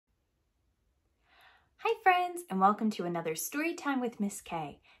Hi friends, and welcome to another story time with Miss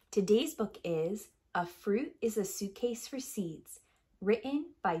K. Today's book is A Fruit is a Suitcase for Seeds, written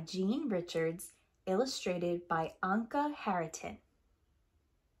by Jean Richards, illustrated by Anka Harriton.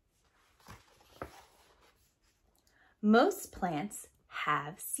 Most plants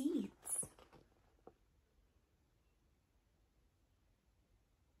have seeds.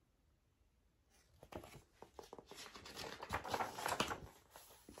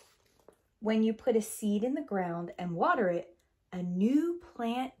 When you put a seed in the ground and water it, a new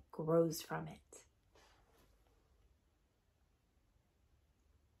plant grows from it.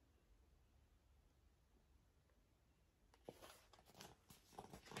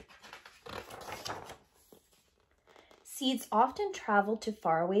 Seeds often travel to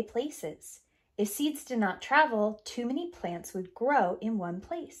faraway places. If seeds did not travel, too many plants would grow in one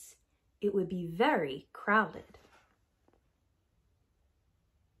place. It would be very crowded.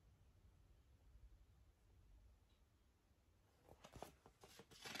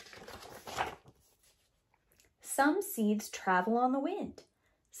 Some seeds travel on the wind.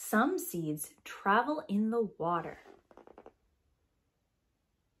 Some seeds travel in the water.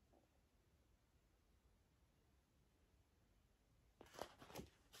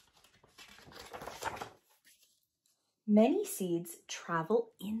 Many seeds travel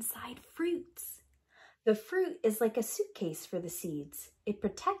inside fruits. The fruit is like a suitcase for the seeds. It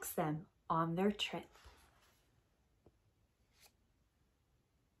protects them on their trip.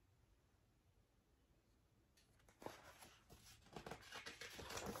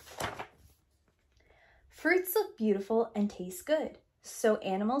 Fruits look beautiful and taste good, so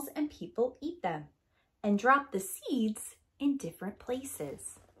animals and people eat them and drop the seeds in different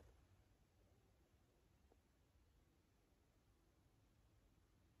places.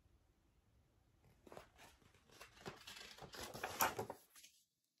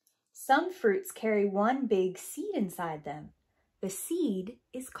 Some fruits carry one big seed inside them. The seed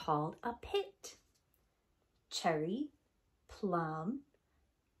is called a pit. Cherry, plum,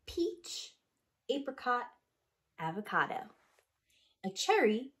 peach, apricot, avocado. A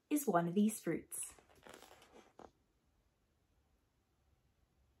cherry is one of these fruits.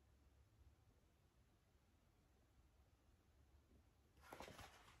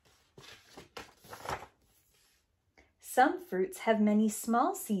 Some fruits have many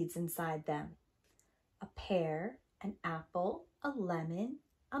small seeds inside them. A pear, an apple, a lemon,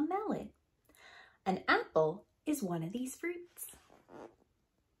 a melon. An apple is one of these fruits.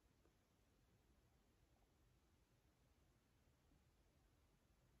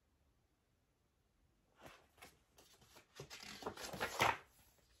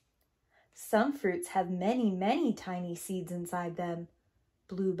 Some fruits have many tiny seeds inside them.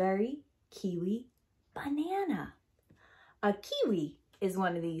 Blueberry, kiwi, banana. A kiwi is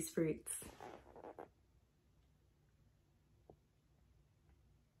one of these fruits.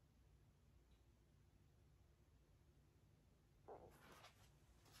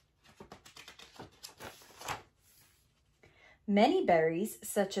 Many berries,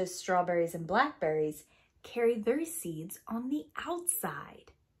 such as strawberries and blackberries, carry their seeds on the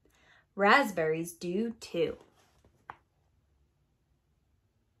outside. Raspberries do too.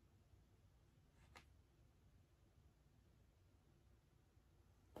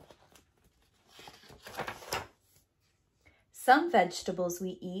 Some vegetables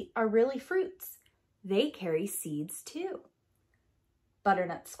we eat are really fruits. They carry seeds too.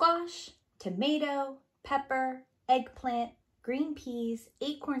 Butternut squash, tomato, pepper, eggplant, green peas,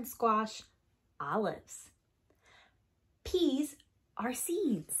 acorn squash, olives. Peas are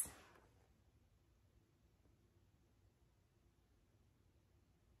seeds.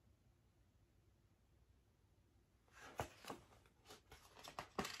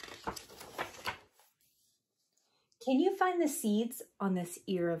 Can you find the seeds on this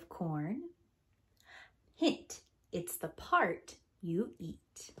ear of corn? Hint, it's the part you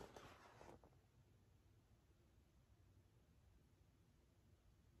eat.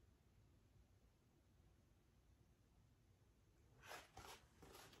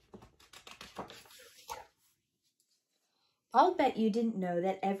 I'll bet you didn't know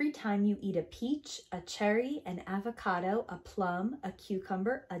that every time you eat a peach, a cherry, an avocado, a plum, a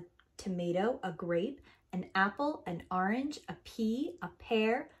cucumber, a tomato, a grape, an apple, an orange, a pea, a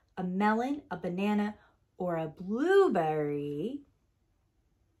pear, a melon, a banana, or a blueberry,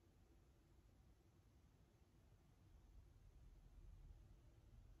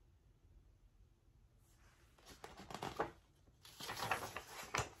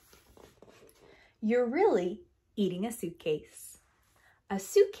 you're really eating a suitcase. A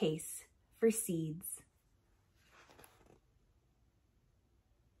suitcase for seeds.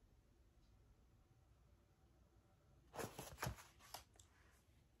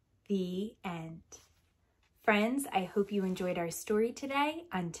 The end. Friends, I hope you enjoyed our story today.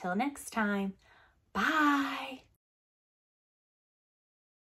 Until next time, bye.